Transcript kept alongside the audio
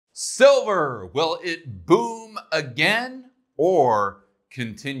Silver, will it boom again or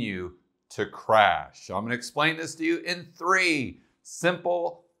continue to crash? I'm going to explain this to you in 3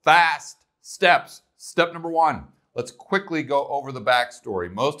 simple, fast steps. Step number 1, let's quickly go over the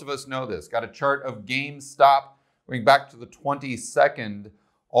backstory. Most of us know this. Got a chart of GameStop going back to the 22nd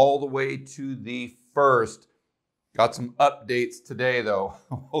all the way to the 1st. Got some updates today, though.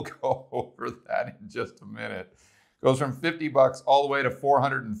 We'll go over that in just a minute. Goes from $50 all the way to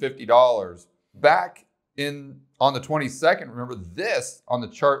 $450. Back on the 22nd, remember this on the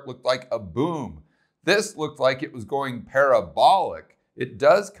chart looked like a boom. This looked like it was going parabolic. It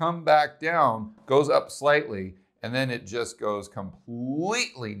does come back down, goes up slightly, and then it just goes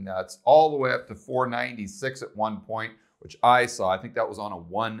completely nuts all the way up to 496 at one point, which I saw. I think that was on a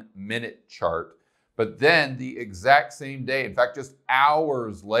 1-minute chart. But then the exact same day, in fact, just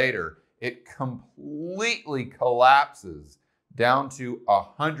hours later, it completely collapses down to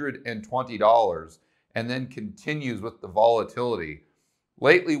 $120 and then continues with the volatility.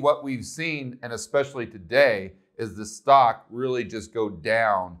 Lately, what we've seen, and especially today, is the stock really just go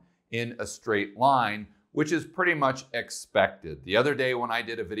down in a straight line, which is pretty much expected. The other day when I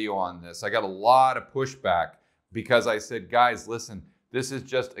did a video on this, I got a lot of pushback because I said, guys, listen, this is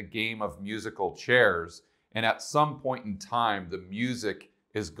just a game of musical chairs, and at some point in time, the music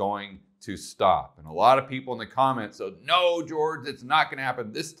is going to stop. And a lot of people in the comments said, no, George, it's not going to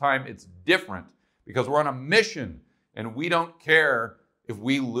happen. This time it's different because we're on a mission and we don't care if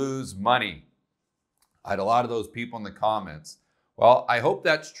we lose money. I had a lot of those people in the comments. Well, I hope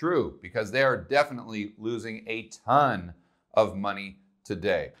that's true because they are definitely losing a ton of money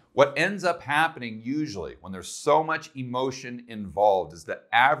today. What ends up happening usually when there's so much emotion involved is the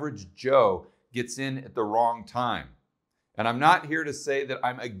average Joe gets in at the wrong time. And I'm not here to say that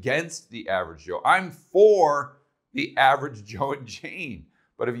I'm against the average Joe. I'm for the average Joe and Jane.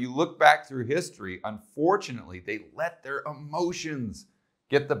 But if you look back through history, unfortunately, they let their emotions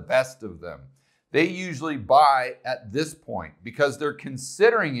get the best of them. They usually buy at this point because they're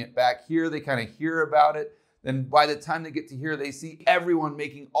considering it back here. They kind of hear about it. Then by the time they get to here, they see everyone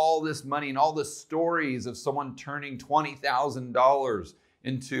making all this money and all the stories of someone turning $20,000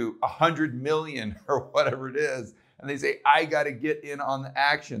 into $100 million or whatever it is. And they say, I got to get in on the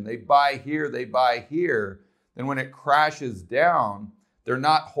action. They buy here, they buy here. Then when it crashes down, they're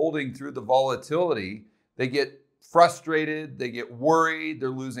not holding through the volatility. They get frustrated, they get worried,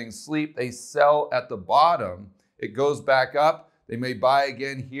 they're losing sleep. They sell at the bottom. It goes back up. They may buy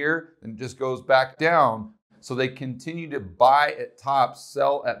again here, and just goes back down. So they continue to buy at tops,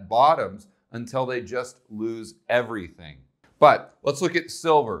 sell at bottoms until they just lose everything. But let's look at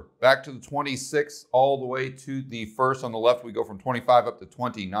silver. Back to the 26 all the way to the 1st on the left, we go from 25 up to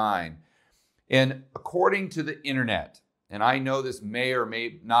 29. And according to the internet, and I know this may or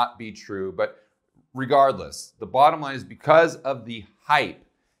may not be true, but regardless, the bottom line is because of the hype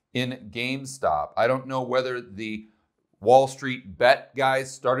in GameStop, I don't know whether the Wall Street bet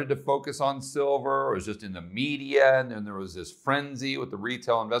guys started to focus on silver or it was just in the media and then there was this frenzy with the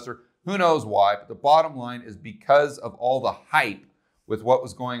retail investor. Who knows why, but the bottom line is because of all the hype with what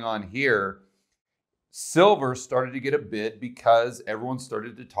was going on here, silver started to get a bid because everyone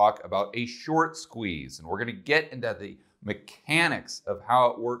started to talk about a short squeeze. And we're going to get into the mechanics of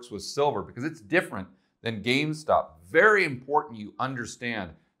how it works with silver because it's different than GameStop. Very important you understand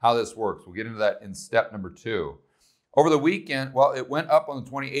how this works. We'll get into that in step number 2. Over the weekend, well, it went up on the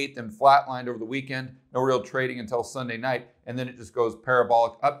 28th and flatlined over the weekend. No real trading until Sunday night. And then it just goes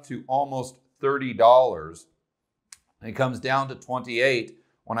parabolic up to almost $30. And it comes down to 28.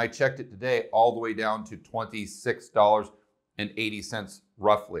 When I checked it today, all the way down to $26.80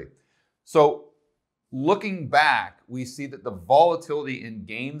 roughly. So looking back, we see that the volatility in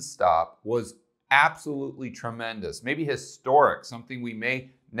GameStop was absolutely tremendous, maybe historic, something we may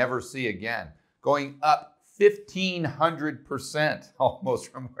never see again, going up 1,500% almost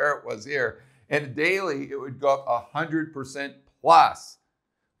from where it was here. And daily, it would go up 100% plus.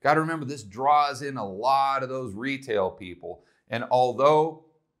 Got to remember, this draws in a lot of those retail people. And although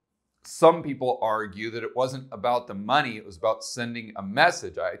some people argue that it wasn't about the money, it was about sending a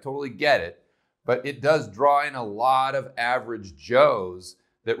message, I totally get it. But it does draw in a lot of average Joes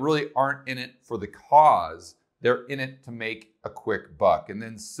that really aren't in it for the cause. They're in it to make a quick buck. And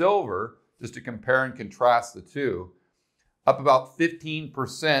then silver, just to compare and contrast the two, up about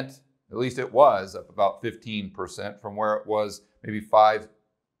 15%, at least it was up about 15% from where it was maybe 5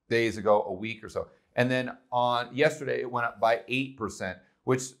 days ago, a week or so. And then on yesterday, it went up by 8%,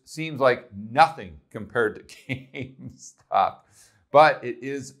 which seems like nothing compared to GameStop. But it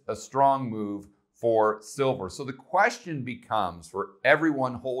is a strong move for silver. So the question becomes for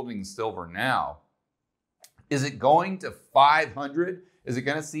everyone holding silver now, is it going to 500? Is it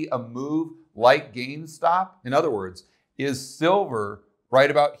going to see a move like GameStop? In other words, is silver right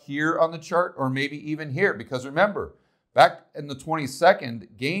about here on the chart or maybe even here? Because remember, back in the 22nd,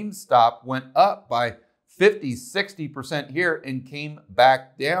 GameStop went up by 50, 60% here and came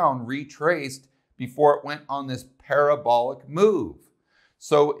back down, retraced before it went on this parabolic move.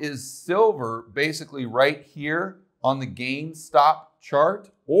 So is silver basically right here on the GameStop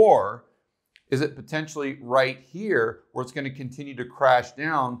chart, or is it potentially right here where it's going to continue to crash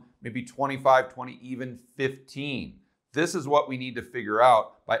down, maybe 25, 20, even 15? This is what we need to figure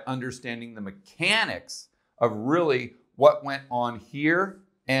out by understanding the mechanics of really what went on here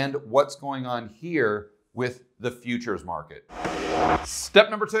and what's going on here with the futures market.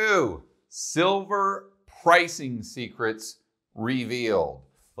 Step number 2, silver pricing secrets revealed.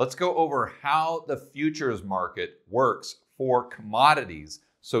 Let's go over how the futures market works for commodities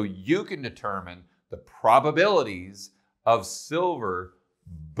so you can determine the probabilities of silver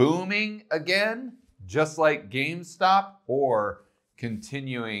booming again, just like GameStop, or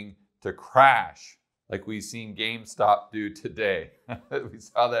continuing to crash like we've seen GameStop do today. We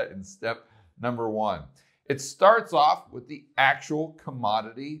saw that in step number 1. It starts off with the actual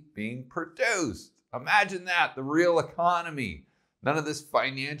commodity being produced. Imagine that, the real economy. None of this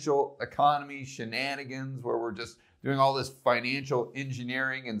financial economy shenanigans where we're just doing all this financial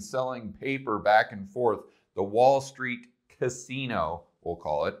engineering and selling paper back and forth. The Wall Street casino, we'll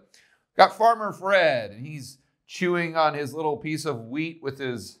call it. Got Farmer Fred, and he's chewing on his little piece of wheat with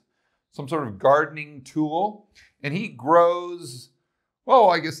some sort of gardening tool. And he grows, well,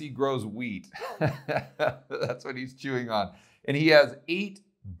 I guess he grows wheat. That's what he's chewing on. And he has 8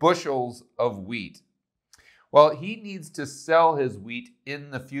 bushels of wheat. Well, he needs to sell his wheat in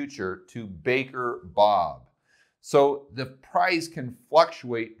the future to Baker Bob. So the price can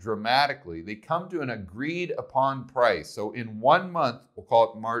fluctuate dramatically. They come to an agreed upon price. So in 1 month, we'll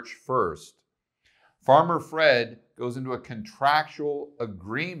call it March 1st, Farmer Fred goes into a contractual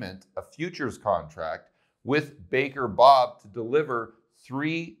agreement, a futures contract, with Baker Bob to deliver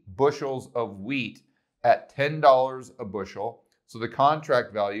 3 bushels of wheat at $10 a bushel. So the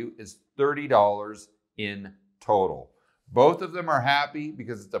contract value is $30 in total. Both of them are happy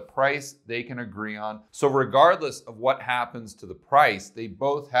because it's a price they can agree on. So regardless of what happens to the price, they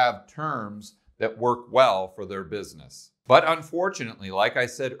both have terms that work well for their business. But unfortunately, like I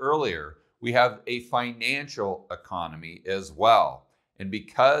said earlier, we have a financial economy as well. And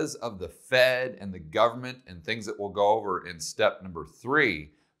because of the Fed and the government and things that we'll go over in step number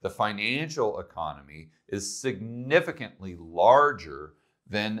 3, the financial economy is significantly larger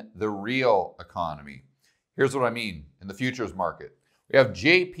than the real economy. Here's what I mean in the futures market. We have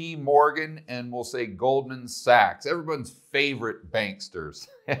JP Morgan and we'll say Goldman Sachs, everyone's favorite banksters.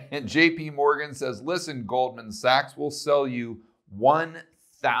 And JP Morgan says, listen, Goldman Sachs, we'll sell you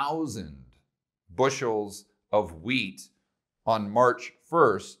 1,000 bushels of wheat on March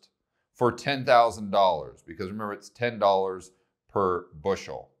 1st for $10,000, because remember, it's $10 per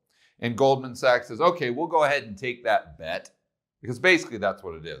bushel. And Goldman Sachs says, okay, we'll go ahead and take that bet, because basically that's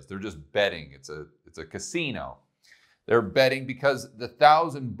what it is. They're just betting. It's a casino. They're betting because the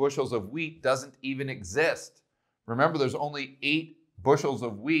 1,000 bushels of wheat doesn't even exist. Remember, there's only 8 bushels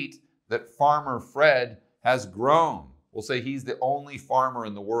of wheat that Farmer Fred has grown. We'll say he's the only farmer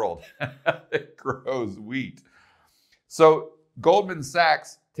in the world that grows wheat. So Goldman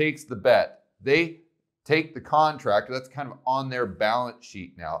Sachs takes the bet. They take the contract. That's kind of on their balance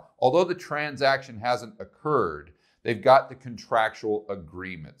sheet now. Although the transaction hasn't occurred, they've got the contractual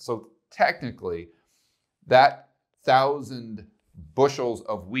agreement. So technically, that 1,000 bushels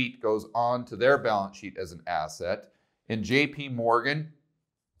of wheat goes on to their balance sheet as an asset. In JP Morgan,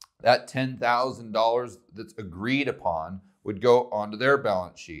 that $10,000 that's agreed upon would go onto their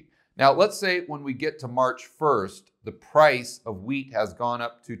balance sheet. Now, let's say when we get to March 1st, the price of wheat has gone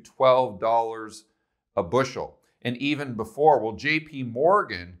up to $12 a bushel. And even before, well, JP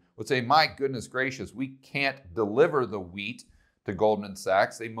Morgan would say, my goodness gracious, we can't deliver the wheat to Goldman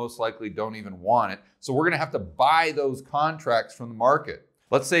Sachs. They most likely don't even want it. So we're going to have to buy those contracts from the market.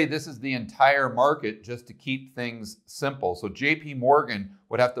 Let's say this is the entire market just to keep things simple. So JP Morgan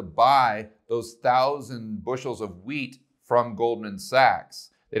would have to buy those 1,000 bushels of wheat from Goldman Sachs.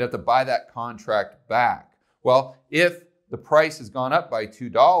 They'd have to buy that contract back. Well, if the price has gone up by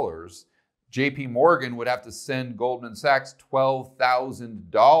 $2, JP Morgan would have to send Goldman Sachs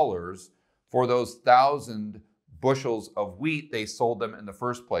 $12,000 for those 1,000 bushels of wheat they sold them in the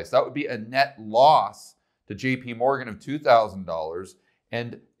first place. That would be a net loss to JP Morgan of $2,000.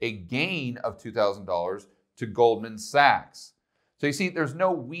 and a gain of $2,000 to Goldman Sachs. So you see, there's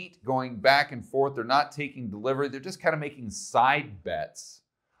no wheat going back and forth. They're not taking delivery. They're just kind of making side bets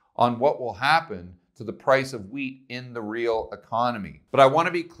on what will happen to the price of wheat in the real economy. But I want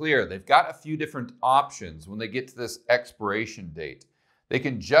to be clear, they've got a few different options when they get to this expiration date. They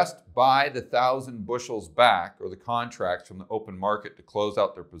can just buy the 1,000 bushels back, or the contracts from the open market, to close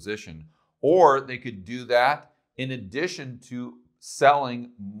out their position, or they could do that in addition to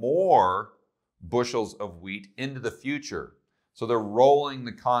selling more bushels of wheat into the future. So they're rolling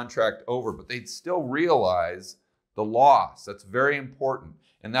the contract over, but they'd still realize the loss. That's very important.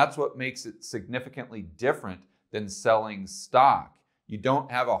 And that's what makes it significantly different than selling stock. You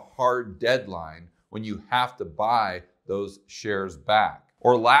don't have a hard deadline when you have to buy those shares back.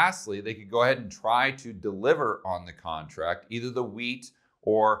 Or lastly, they could go ahead and try to deliver on the contract, either the wheat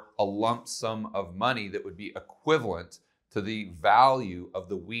or a lump sum of money that would be equivalent to the value of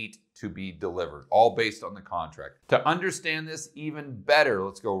the wheat to be delivered, all based on the contract. To understand this even better,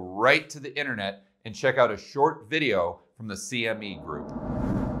 let's go right to the internet and check out a short video from the CME Group.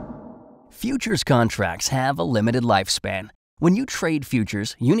 Futures contracts have a limited lifespan. When you trade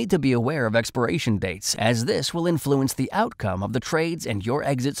futures, you need to be aware of expiration dates, as this will influence the outcome of the trades and your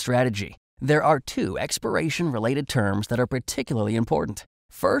exit strategy. There are two expiration-related terms that are particularly important.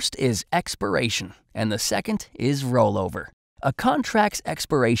 First is expiration, and the second is rollover. A contract's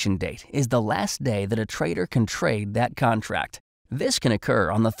expiration date is the last day that a trader can trade that contract. This can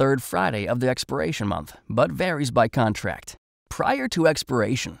occur on the third Friday of the expiration month, but varies by contract. Prior to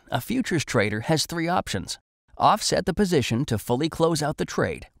expiration, a futures trader has three options: offset the position to fully close out the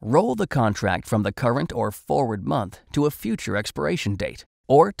trade, roll the contract from the current or forward month to a future expiration date,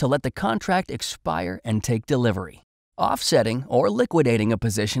 or to let the contract expire and take delivery. Offsetting or liquidating a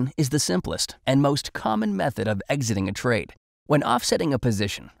position is the simplest and most common method of exiting a trade. When offsetting a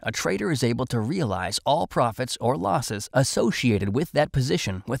position, a trader is able to realize all profits or losses associated with that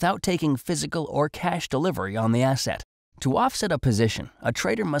position without taking physical or cash delivery on the asset. To offset a position, a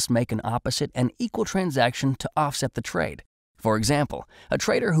trader must make an opposite and equal transaction to offset the trade. For example, a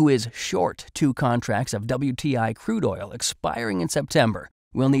trader who is short 2 contracts of WTI crude oil expiring in September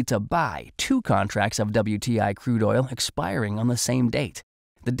will need to buy 2 contracts of WTI crude oil expiring on the same date.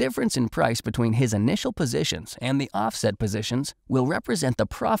 The difference in price between his initial positions and the offset positions will represent the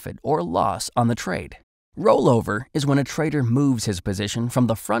profit or loss on the trade. Rollover is when a trader moves his position from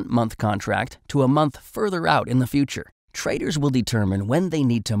the front month contract to a month further out in the future. Traders will determine when they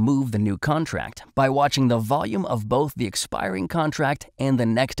need to move the new contract by watching the volume of both the expiring contract and the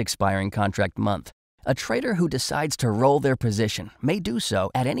next expiring contract month. A trader who decides to roll their position may do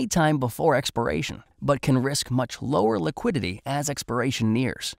so at any time before expiration, but can risk much lower liquidity as expiration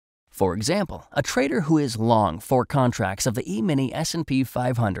nears. For example, a trader who is long 4 contracts of the E-mini S&P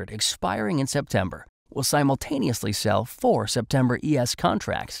 500 expiring in September will simultaneously sell 4 September ES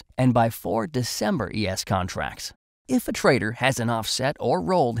contracts and buy 4 December ES contracts. If a trader has an offset or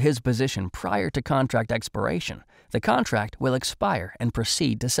rolled his position prior to contract expiration, the contract will expire and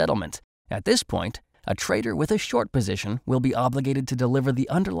proceed to settlement. At this point, a trader with a short position will be obligated to deliver the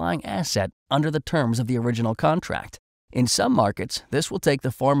underlying asset under the terms of the original contract. In some markets, this will take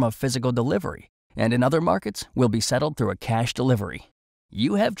the form of physical delivery, and in other markets will be settled through a cash delivery.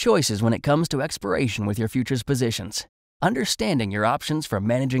 You have choices when it comes to expiration with your futures positions. Understanding your options for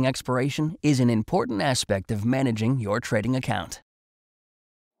managing expiration is an important aspect of managing your trading account.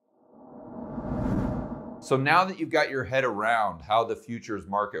 So now that you've got your head around how the futures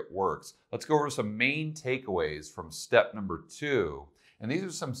market works, let's go over some main takeaways from step number 2. And these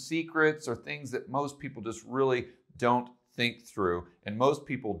are some secrets or things that most people just really don't think through and most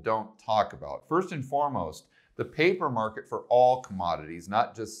people don't talk about. First and foremost, the paper market for all commodities,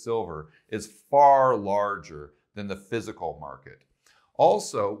 not just silver, is far larger than the physical market.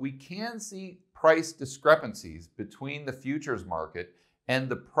 Also, we can see price discrepancies between the futures market and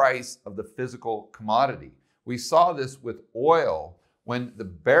the price of the physical commodity. We saw this with oil when the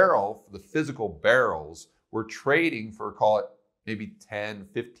barrel, the physical barrels, were trading for, call it maybe $10,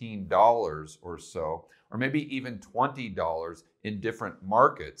 $15 or so, or maybe even $20 in different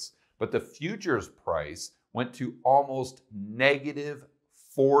markets. But the futures price went to almost negative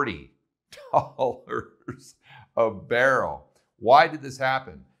 $40 a barrel. Why did this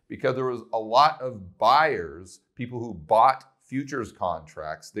happen? Because there was a lot of buyers, people who bought futures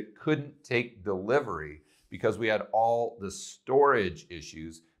contracts that couldn't take delivery because we had all the storage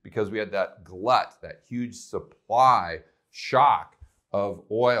issues, because we had that glut, that huge supply shock of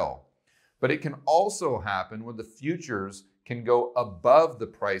oil. But it can also happen when the futures can go above the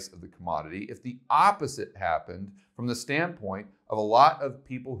price of the commodity if the opposite happened from the standpoint of a lot of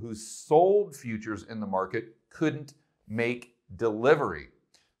people who sold futures in the market couldn't make delivery.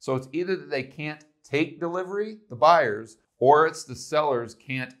 So it's either that they can't take delivery, the buyers, or it's the sellers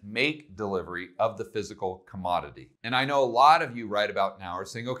can't make delivery of the physical commodity. And I know a lot of you right about now are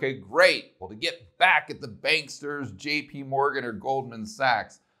saying, okay, great. Well, to get back at the banksters, JP Morgan or Goldman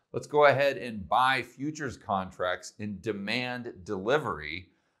Sachs, let's go ahead and buy futures contracts and demand delivery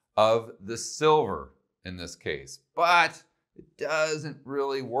of the silver in this case. But it doesn't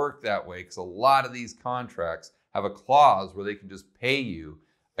really work that way because a lot of these contracts have a clause where they can just pay you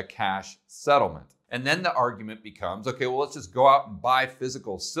a cash settlement. And then the argument becomes, okay, well, let's just go out and buy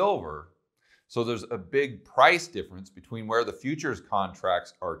physical silver. So there's a big price difference between where the futures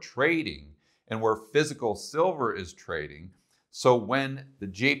contracts are trading and where physical silver is trading. So when the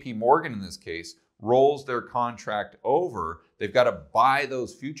JP Morgan in this case rolls their contract over, they've got to buy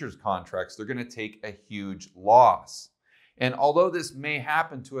those futures contracts. They're going to take a huge loss. And although this may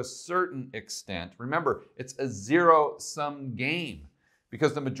happen to a certain extent, remember, it's a zero-sum game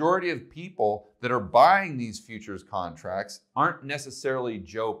because the majority of people that are buying these futures contracts aren't necessarily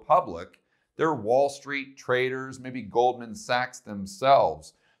Joe Public. They're Wall Street traders, maybe Goldman Sachs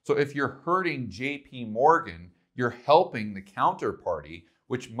themselves. So if you're hurting JP Morgan, you're helping the counterparty,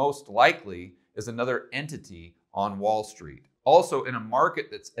 which most likely is another entity on Wall Street. Also, in a market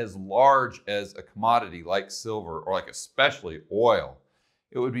that's as large as a commodity like silver or like especially oil,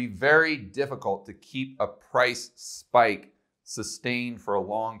 it would be very difficult to keep a price spike sustained for a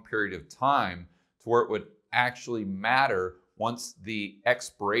long period of time to where it would actually matter once the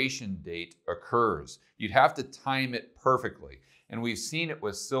expiration date occurs. You'd have to time it perfectly. And we've seen it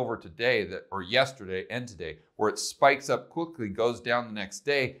with silver today, or yesterday and today, where it spikes up quickly, goes down the next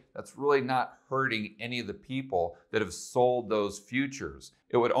day. That's really not hurting any of the people that have sold those futures.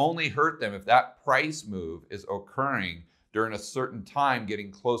 It would only hurt them if that price move is occurring during a certain time,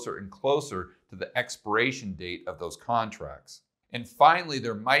 getting closer and closer to the expiration date of those contracts. And finally,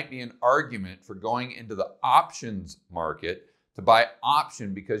 there might be an argument for going into the options market to buy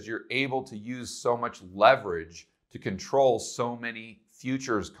option because you're able to use so much leverage to control so many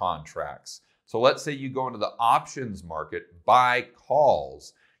futures contracts. So let's say you go into the options market, buy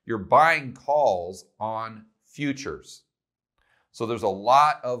calls. You're buying calls on futures. So there's a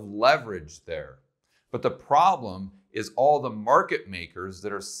lot of leverage there. But the problem is all the market makers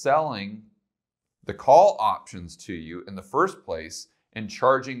that are selling the call options to you in the first place and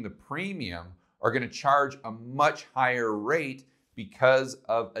charging the premium are going to charge a much higher rate because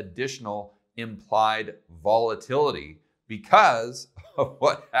of additional implied volatility because of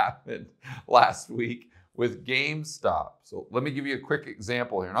what happened last week with GameStop. So let me give you a quick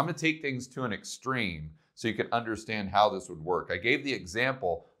example here. And I'm going to take things to an extreme so you can understand how this would work. I gave the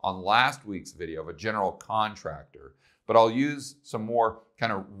example on last week's video of a general contractor, but I'll use some more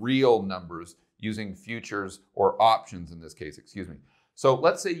kind of real numbers using futures or options in this case, excuse me. So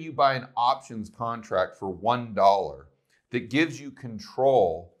let's say you buy an options contract for $1 that gives you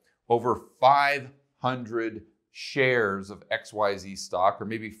control over 500 shares of XYZ stock, or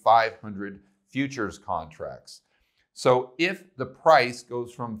maybe 500 futures contracts. So if the price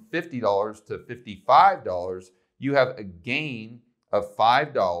goes from $50 to $55, you have a gain of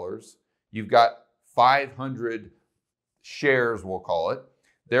 $5. You've got 500 shares, we'll call it.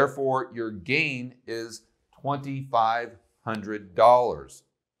 Therefore, your gain is $2,500.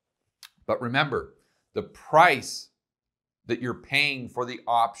 But remember, the price that you're paying for the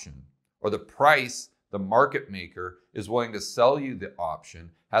option, or the price the market maker is willing to sell you the option,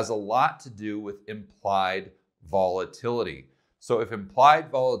 has a lot to do with implied volatility. So if implied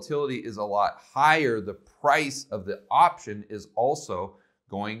volatility is a lot higher, the price of the option is also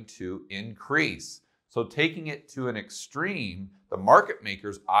going to increase. So taking it to an extreme, the market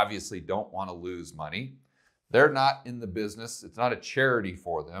makers obviously don't want to lose money. They're not in the business. It's not a charity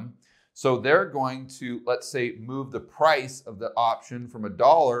for them. So they're going to, let's say, move the price of the option from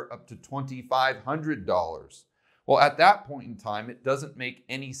 $1 up to $2,500. Well, at that point in time, it doesn't make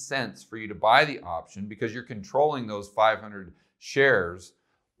any sense for you to buy the option because you're controlling those 500 shares,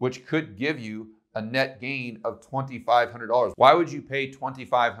 which could give you a net gain of $2,500. Why would you pay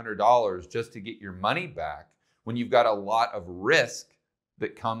 $2,500 just to get your money back when you've got a lot of risk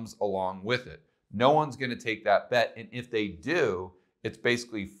that comes along with it? No one's going to take that bet. And if they do, it's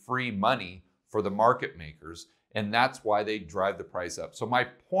basically free money for the market makers. And that's why they drive the price up. So my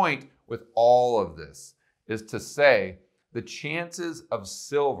point with all of this is to say the chances of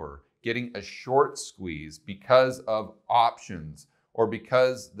silver getting a short squeeze because of options or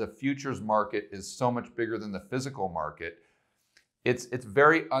because the futures market is so much bigger than the physical market It's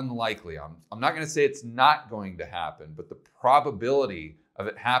very unlikely. I'm not going to say it's not going to happen, but the probability of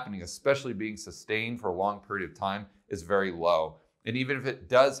it happening, especially being sustained for a long period of time, is very low. And even if it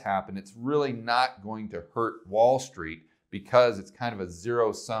does happen, it's really not going to hurt Wall Street because it's kind of a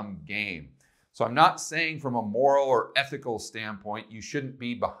zero-sum game. So I'm not saying from a moral or ethical standpoint you shouldn't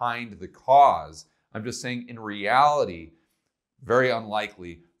be behind the cause. I'm just saying in reality, very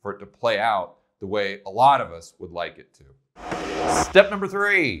unlikely for it to play out the way a lot of us would like it to. Step number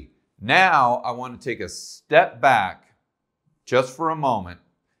 3. Now I want to take a step back just for a moment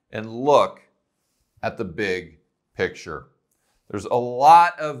and look at the big picture. There's a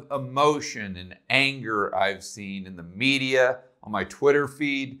lot of emotion and anger I've seen in the media, on my Twitter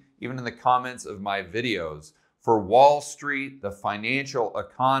feed, even in the comments of my videos for Wall Street, the financial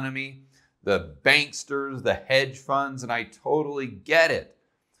economy, the banksters, the hedge funds, and I totally get it.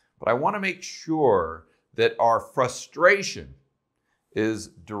 But I want to make sure that our frustration is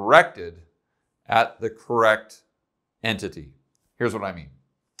directed at the correct entity. Here's what I mean.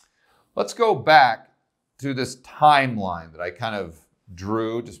 Let's go back to this timeline that I kind of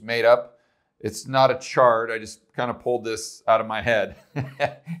drew, just made up. It's not a chart. I just kind of pulled this out of my head.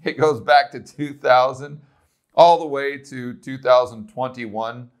 It goes back to 2000 all the way to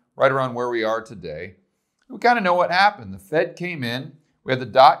 2021, right around where we are today. We kind of know what happened. The Fed came in. We had the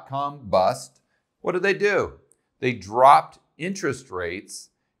dot-com bust. What did they do? They dropped interest rates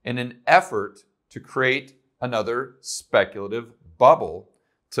in an effort to create another speculative bubble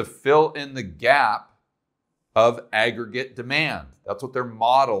to fill in the gap of aggregate demand. That's what their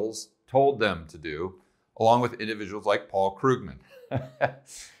models told them to do, along with individuals like Paul Krugman.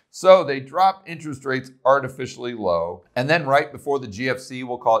 So they dropped interest rates artificially low. And then right before the GFC,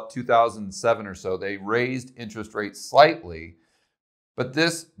 we'll call it 2007 or so, they raised interest rates slightly. But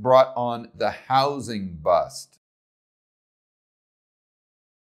this brought on the housing bust.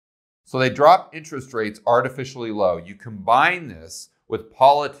 So they dropped interest rates artificially low. You combine this with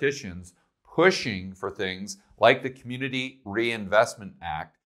politicians pushing for things like the Community Reinvestment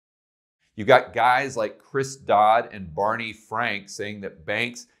Act. You've got guys like Chris Dodd and Barney Frank saying that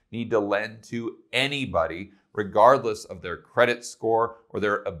banks need to lend to anybody, regardless of their credit score or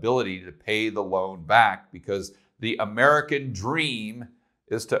their ability to pay the loan back, because the American dream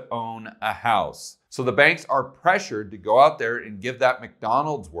is to own a house. So the banks are pressured to go out there and give that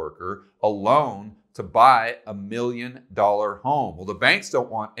McDonald's worker a loan to buy $1 million home. Well, the banks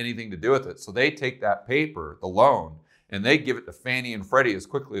don't want anything to do with it. So they take that paper, the loan, and they give it to Fannie and Freddie as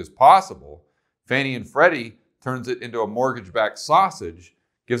quickly as possible. Fannie and Freddie turns it into a mortgage-backed sausage,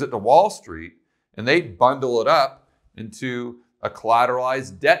 gives it to Wall Street, and they bundle it up into a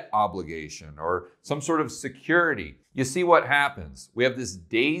collateralized debt obligation or some sort of security. You see what happens. We have this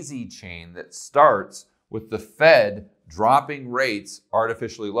daisy chain that starts with the Fed dropping rates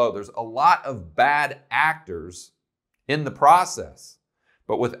artificially low. There's a lot of bad actors in the process,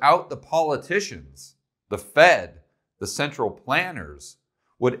 but without the politicians, the Fed, the central planners,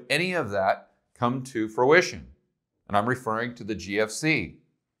 would any of that come to fruition? And I'm referring to the GFC.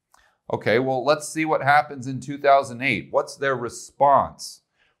 Okay, well, let's see what happens in 2008. What's their response?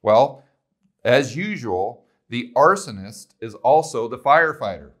 Well, as usual, the arsonist is also the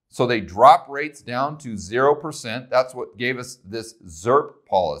firefighter. So they drop rates down to 0%. That's what gave us this ZIRP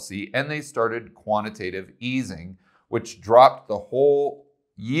policy. And they started quantitative easing, which dropped the whole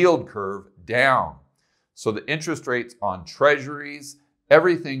yield curve down. So the interest rates on treasuries,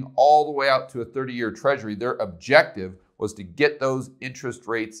 everything all the way out to a 30-year treasury, their objective was to get those interest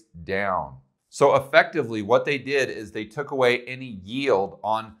rates down. So effectively, what they did is they took away any yield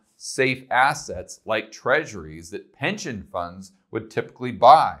on safe assets like treasuries that pension funds would typically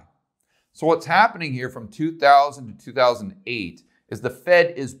buy. So what's happening here from 2000 to 2008 is the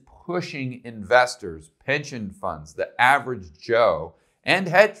Fed is pushing investors, pension funds, the average Joe, and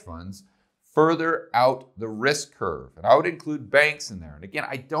hedge funds further out the risk curve. And I would include banks in there. And again,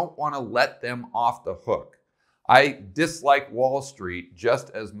 I don't want to let them off the hook. I dislike Wall Street just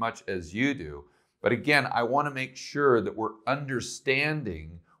as much as you do. But again, I want to make sure that we're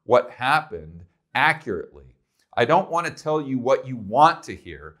understanding what happened accurately. I don't want to tell you what you want to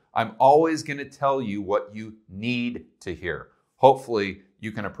hear. I'm always going to tell you what you need to hear. Hopefully,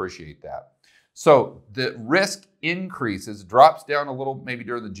 you can appreciate that. So the risk increases, drops down a little maybe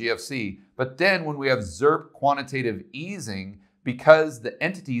during the GFC, but then when we have ZIRP quantitative easing, because the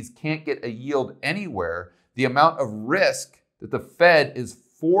entities can't get a yield anywhere, the amount of risk that the Fed is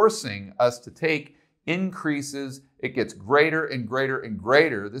forcing us to take increases. It gets greater and greater and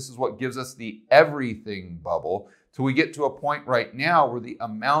greater. This is what gives us the everything bubble till we get to a point right now where the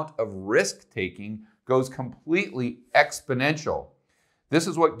amount of risk taking goes completely exponential. This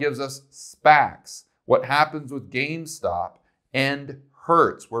is what gives us SPACs, what happens with GameStop and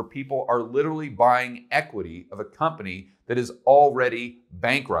Hertz, where people are literally buying equity of a company that is already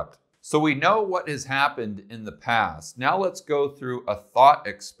bankrupt. So we know what has happened in the past. Now let's go through a thought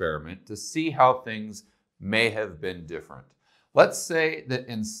experiment to see how things may have been different. Let's say that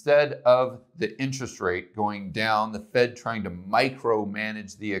instead of the interest rate going down, the Fed trying to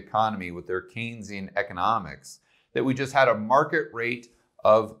micromanage the economy with their Keynesian economics, that we just had a market rate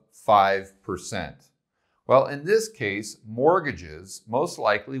of 5%. Well, in this case, mortgages most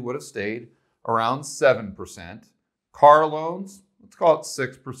likely would have stayed around 7%. Car loans, let's call it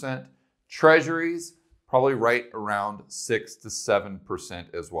 6%. Treasuries, probably right around 6 to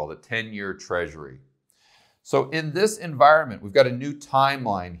 7% as well, the 10-year treasury. So in this environment, we've got a new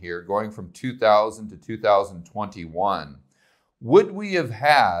timeline here going from 2000 to 2021. Would we have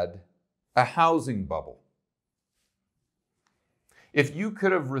had a housing bubble? If you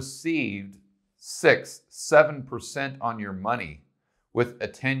could have received 6, 7% on your money with a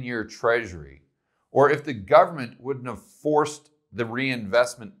 10-year treasury, or if the government wouldn't have forced the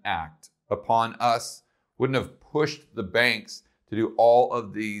Reinvestment Act upon us, wouldn't have pushed the banks to do all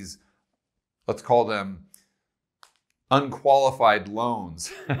of these, let's call them unqualified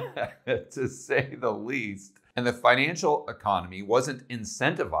loans, to say the least, and the financial economy wasn't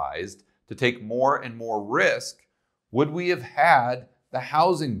incentivized to take more and more risk, would we have had the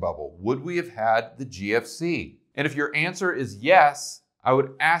housing bubble? Would we have had the GFC? And if your answer is yes, I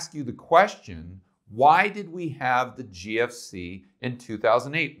would ask you the question, why did we have the GFC in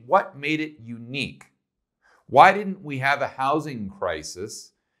 2008? What made it unique? Why didn't we have a housing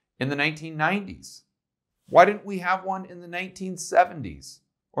crisis in the 1990s? Why didn't we have one in the 1970s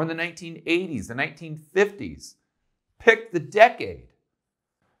or in the 1980s, the 1950s? Pick the decade.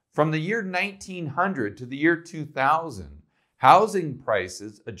 From the year 1900 to the year 2000, housing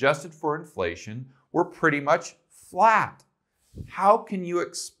prices adjusted for inflation were pretty much flat. How can you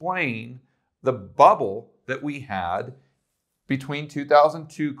explain the bubble that we had between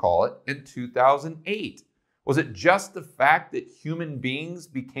 2002, call it, and 2008? Was it just the fact that human beings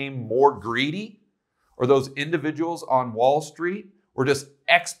became more greedy? Or those individuals on Wall Street were just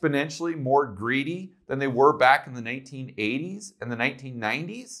exponentially more greedy than they were back in the 1980s and the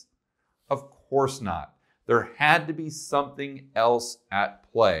 1990s? Of course not. There had to be something else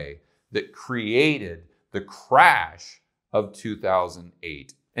at play that created the crash of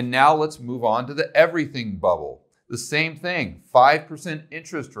 2008. And now let's move on to the everything bubble. The same thing, 5%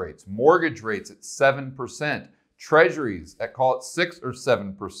 interest rates, mortgage rates at 7%, treasuries at call it 6 or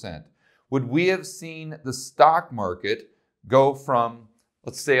 7%. Would we have seen the stock market go from,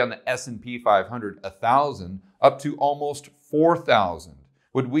 let's say on the S&P 500, 1,000 up to almost 4,000?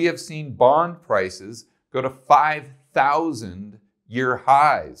 Would we have seen bond prices go to 5,000 year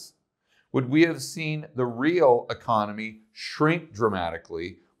highs? Would we have seen the real economy shrink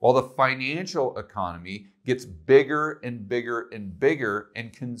dramatically while the financial economy gets bigger and bigger and bigger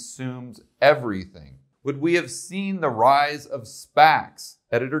and consumes everything? Would we have seen the rise of SPACs?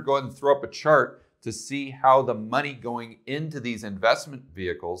 Editor, go ahead and throw up a chart to see how the money going into these investment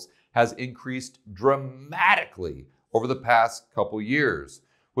vehicles has increased dramatically over the past couple years.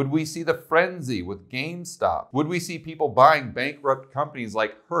 Would we see the frenzy with GameStop? Would we see people buying bankrupt companies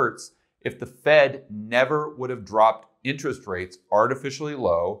like Hertz if the Fed never would have dropped interest rates artificially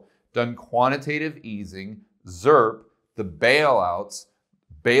low, done quantitative easing, ZIRP, the bailouts,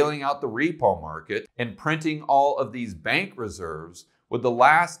 bailing out the repo market, and printing all of these bank reserves? Would the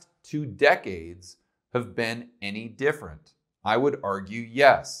last 2 decades have been any different? I would argue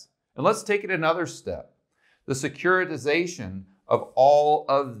yes. And let's take it another step. The securitization of all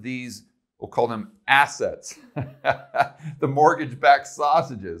of these, we'll call them assets, the mortgage-backed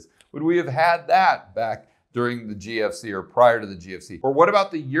sausages. Would we have had that back during the GFC or prior to the GFC? Or what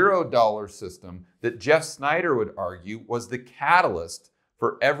about the Eurodollar system that Jeff Snyder would argue was the catalyst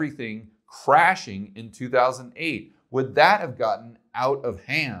for everything crashing in 2008? Would that have gotten out of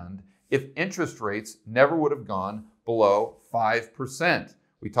hand if interest rates never would have gone below 5%?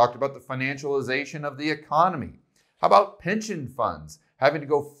 We talked about the financialization of the economy. How about pension funds having to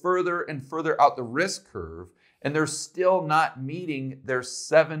go further and further out the risk curve, and they're still not meeting their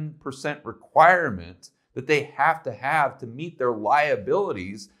 7% requirement that they have to meet their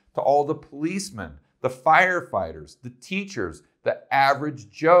liabilities to all the policemen, the firefighters, the teachers, the average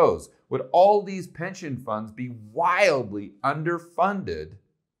Joes? Would all these pension funds be wildly underfunded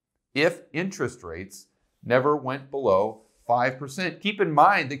if interest rates never went below 5%? Keep in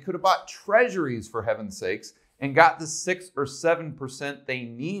mind, they could have bought treasuries, for heaven's sakes, and got the 6 or 7% they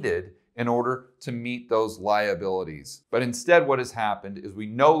needed in order to meet those liabilities. But instead, what has happened is we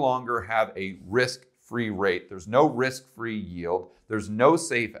no longer have a risk-free rate. There's no risk-free yield. There's no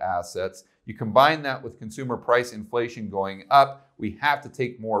safe assets. You combine that with consumer price inflation going up, we have to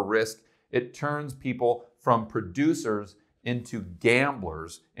take more risk. It turns people from producers into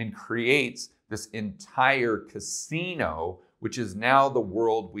gamblers and creates this entire casino, which is now the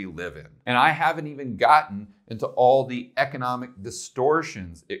world we live in. And I haven't even gotten into all the economic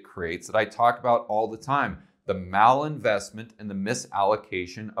distortions it creates that I talk about all the time. The malinvestment and the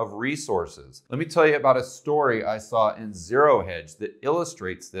misallocation of resources. Let me tell you about a story I saw in Zero Hedge that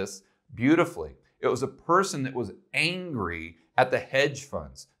illustrates this beautifully. It was a person that was angry at the hedge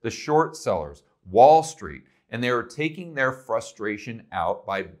funds, the short sellers, Wall Street, and they were taking their frustration out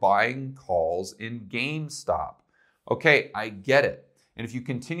by buying calls in GameStop. Okay, I get it. And if you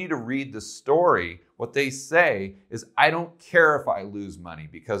continue to read the story, what they say is, I don't care if I lose money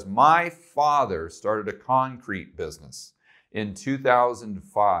because my father started a concrete business in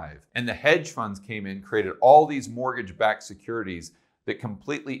 2005. And the hedge funds came in, created all these mortgage-backed securities that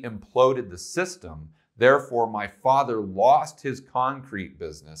completely imploded the system. Therefore, my father lost his concrete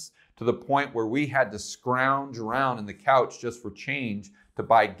business to the point where we had to scrounge around in the couch just for change to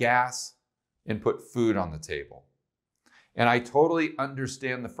buy gas and put food on the table. And I totally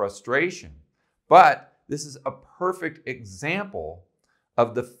understand the frustration, but this is a perfect example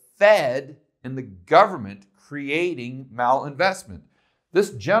of the Fed and the government creating malinvestment.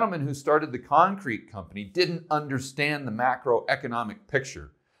 This gentleman who started the concrete company didn't understand the macroeconomic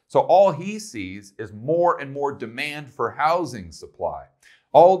picture. So all he sees is more and more demand for housing supply.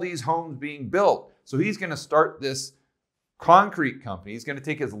 All these homes being built. So he's going to start this concrete company. He's going to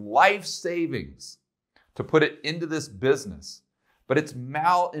take his life savings to put it into this business. But it's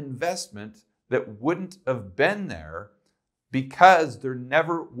malinvestment that wouldn't have been there because there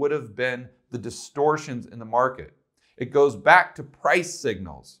never would have been the distortions in the market. It goes back to price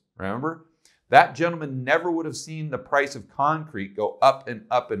signals, remember? That gentleman never would have seen the price of concrete go up and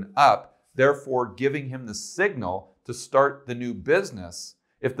up and up, therefore giving him the signal to start the new business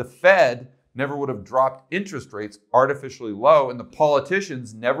if the Fed never would have dropped interest rates artificially low and the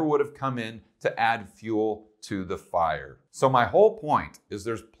politicians never would have come in to add fuel to the fire. So my whole point is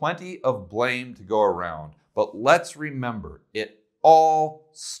there's plenty of blame to go around, but let's remember it all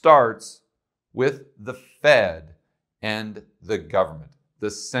starts with the Fed and the government, the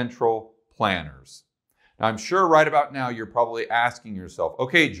central planners. Now, I'm sure right about now you're probably asking yourself,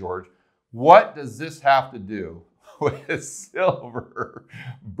 okay, George, what does this have to do with silver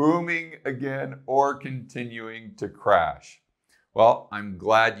booming again or continuing to crash? Well, I'm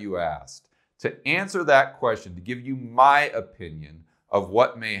glad you asked. To answer that question, to give you my opinion of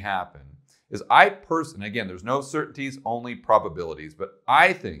what may happen, is I personally, again, there's no certainties, only probabilities, but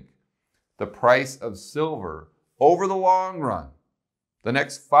I think the price of silver over the long run, the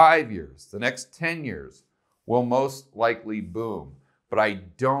next 5 years, the next 10 years, will most likely boom. But I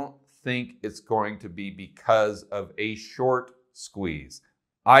don't think it's going to be because of a short squeeze.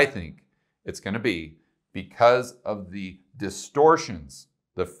 I think it's going to be because of the distortions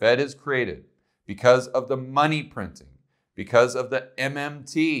the Fed has created, because of the money printing, because of the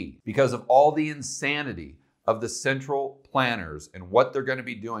MMT, because of all the insanity of the central planners and what they're going to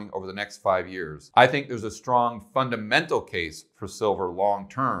be doing over the next 5 years. I think there's a strong fundamental case for silver long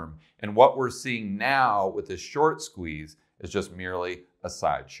term, and what we're seeing now with this short squeeze is just merely a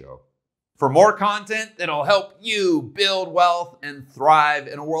sideshow. For more content that'll help you build wealth and thrive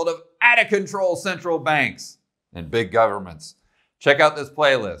in a world of out-of-control central banks and big governments, check out this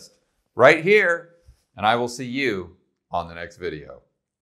playlist right here, and I will see you on the next video.